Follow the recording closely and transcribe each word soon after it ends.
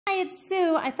Hi, it's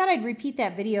Sue. I thought I'd repeat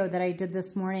that video that I did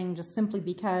this morning just simply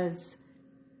because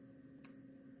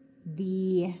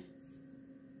the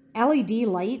LED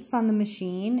lights on the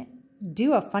machine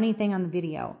do a funny thing on the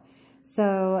video.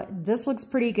 So this looks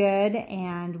pretty good,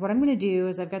 and what I'm going to do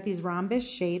is I've got these rhombus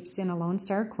shapes in a Lone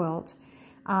Star quilt.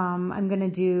 I'm going to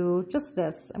do just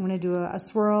this. I'm going to do a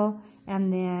swirl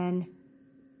and then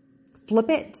flip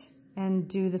it and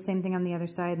do the same thing on the other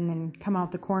side and then come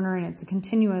out the corner, and it's a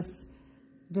continuous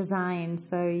design,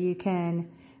 so you can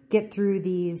get through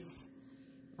these,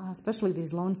 especially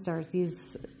these Lone Stars,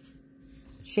 these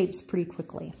shapes pretty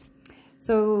quickly.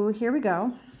 So here we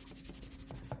go.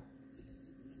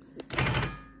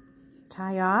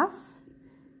 Tie off,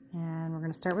 and we're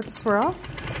going to start with the swirl,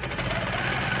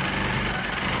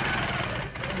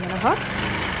 and then a hook,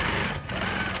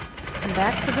 come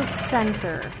back to the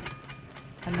center,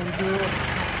 and then do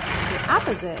the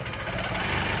opposite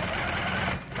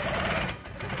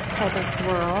type of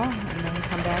swirl, and then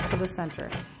come back to the center.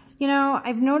 You know,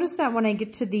 I've noticed that when I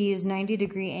get to these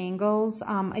 90-degree angles,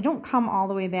 I don't come all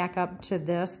the way back up to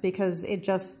this because it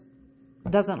just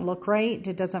doesn't look right.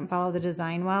 It doesn't follow the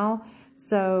design well.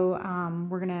 So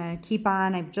we're gonna keep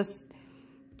on. I've just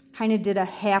kind of did a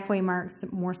halfway mark,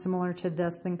 more similar to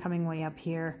this than coming way up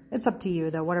here. It's up to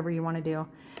you though, whatever you want to do. All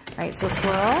right, so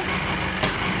swirl.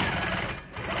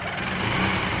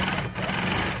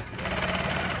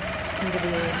 Into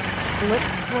the flip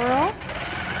swirl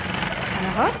and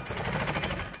a hook,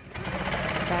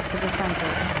 back to the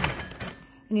center.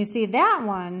 And you see that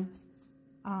one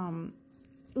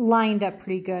lined up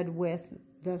pretty good with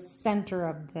the center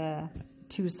of the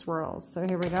two swirls. So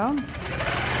here we go.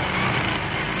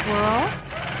 Swirl,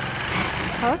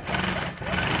 hook,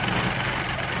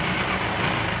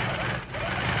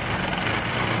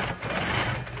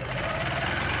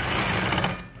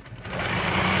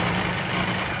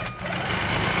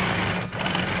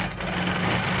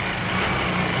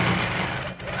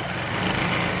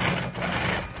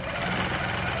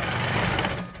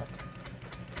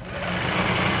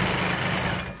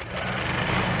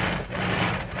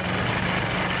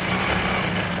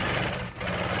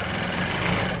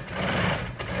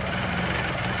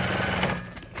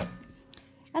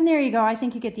 and there you go. I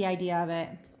think you get the idea of it.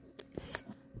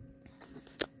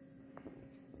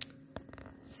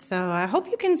 So I hope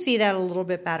you can see that a little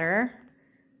bit better.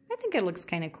 I think it looks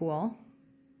kind of cool.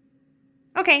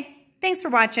 Okay, thanks for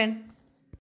watching.